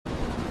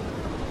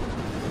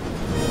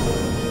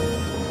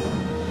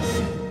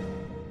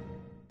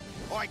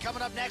right,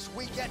 coming up next,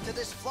 we get to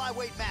this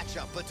flyweight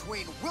matchup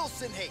between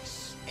Wilson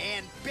Reis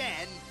and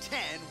Ben 10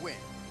 Nguyen.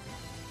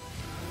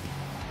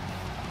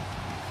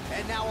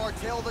 And now our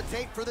tale of the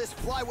tape for this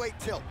flyweight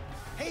tilt.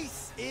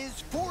 Reis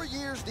is 4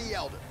 years the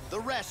elder. The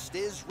rest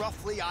is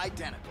roughly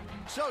identical.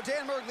 So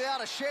Dan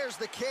Miragliotta shares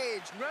the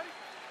cage. You ready?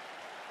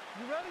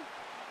 You ready?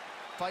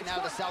 Fighting out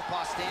of the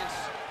southpaw stance.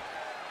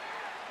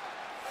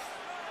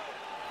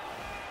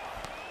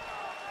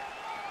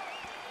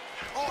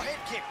 Oh, head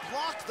kick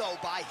blocked, though,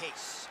 by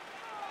Reis.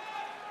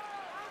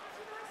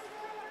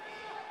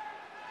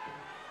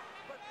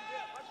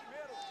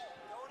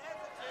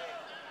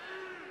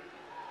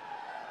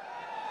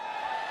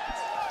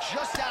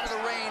 Just out of the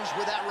range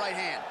with that right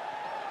hand.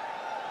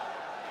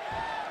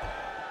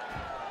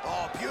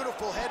 Oh,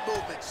 beautiful head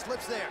movement.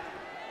 Slips there.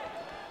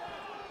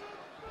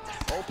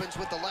 Opens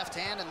with the left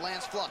hand and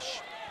lands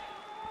flush.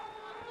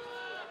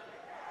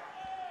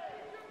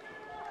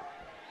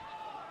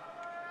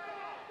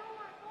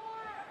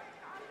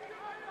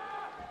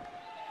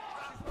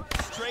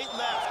 Straight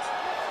left.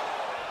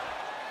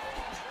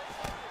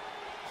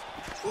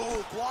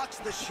 Ooh, blocks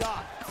the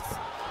shot.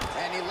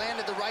 And he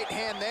landed the right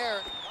hand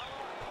there.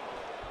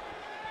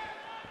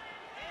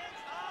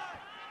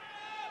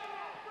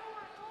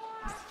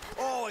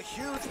 Oh, a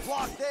huge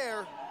block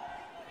there.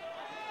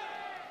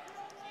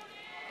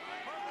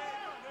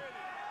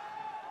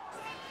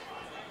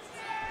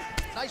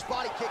 Nice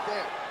body kick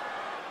there.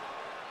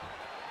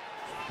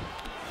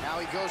 Now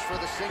he goes for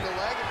the single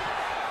leg.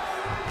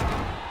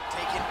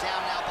 Taken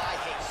down now by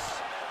Reis.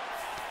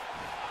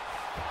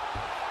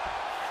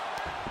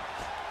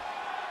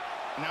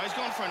 Now he's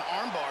going for an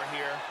arm bar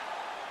here.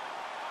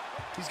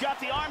 He's got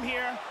the arm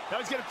here. Now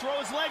he's going to throw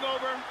his leg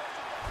over.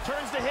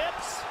 Turns the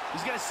hips.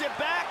 He's going to sit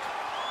back.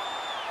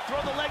 Throw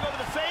the leg over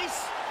the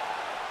face.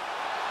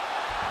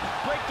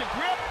 Break the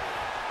grip.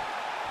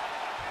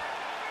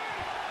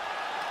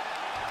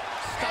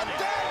 Stunning.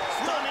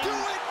 Stunning. Do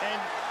it.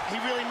 And he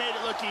really made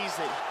it look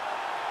easy.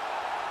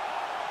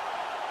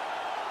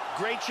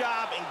 Great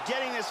job in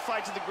getting this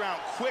fight to the ground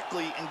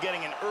quickly and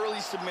getting an early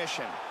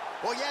submission.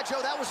 Well, yeah,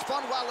 Joe, that was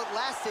fun while it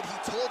lasted.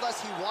 He told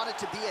us he wanted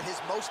to be at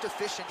his most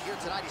efficient here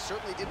tonight. He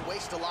certainly didn't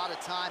waste a lot of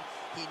time.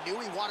 He knew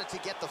he wanted to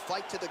get the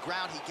fight to the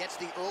ground. He gets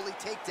the early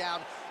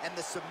takedown, and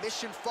the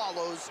submission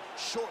follows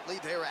shortly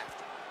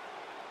thereafter.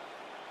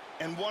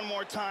 And one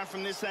more time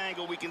from this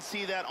angle, we can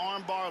see that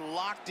arm bar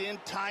locked in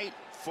tight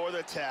for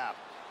the tap.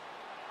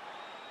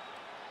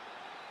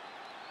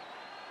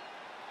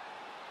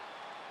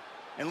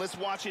 And let's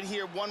watch it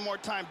here one more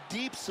time.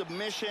 Deep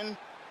submission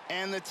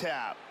and the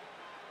tap.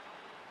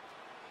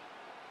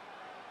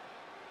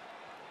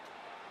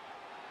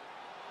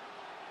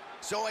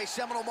 So a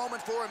seminal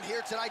moment for him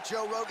here tonight,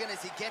 Joe Rogan,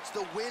 as he gets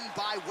the win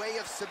by way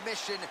of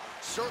submission.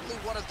 Certainly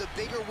one of the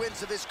bigger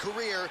wins of his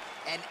career,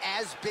 and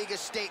as big a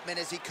statement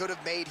as he could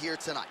have made here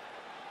tonight.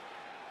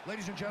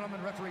 Ladies and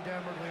gentlemen, referee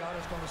Dan Miragliotta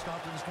is going to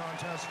stop this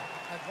contest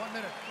at 1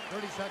 minute,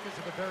 30 seconds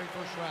of the very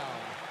first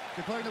round.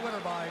 Declaring the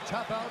winner by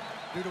tap out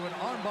due to an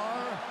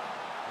armbar,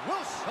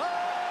 Wilson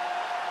Reis.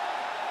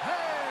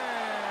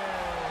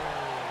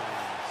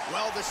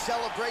 Well, the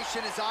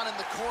celebration is on in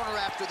the corner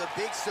after the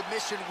big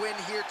submission win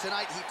here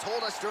tonight. He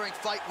told us during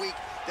fight week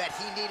that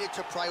he needed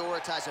to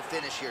prioritize a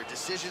finish here.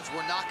 Decisions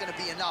were not going to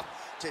be enough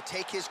to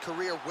take his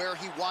career where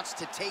he wants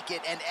to take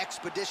it, and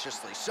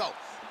expeditiously. So,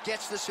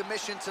 gets the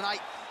submission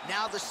tonight.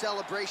 Now the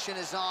celebration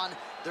is on.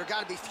 There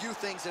got to be few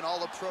things in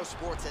all of pro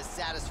sports as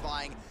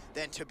satisfying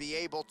than to be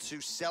able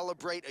to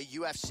celebrate a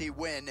UFC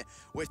win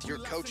with your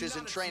coaches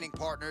and training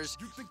partners.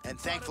 And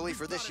thankfully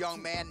for this young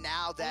man,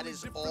 now that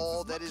is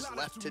all that is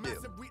left to do.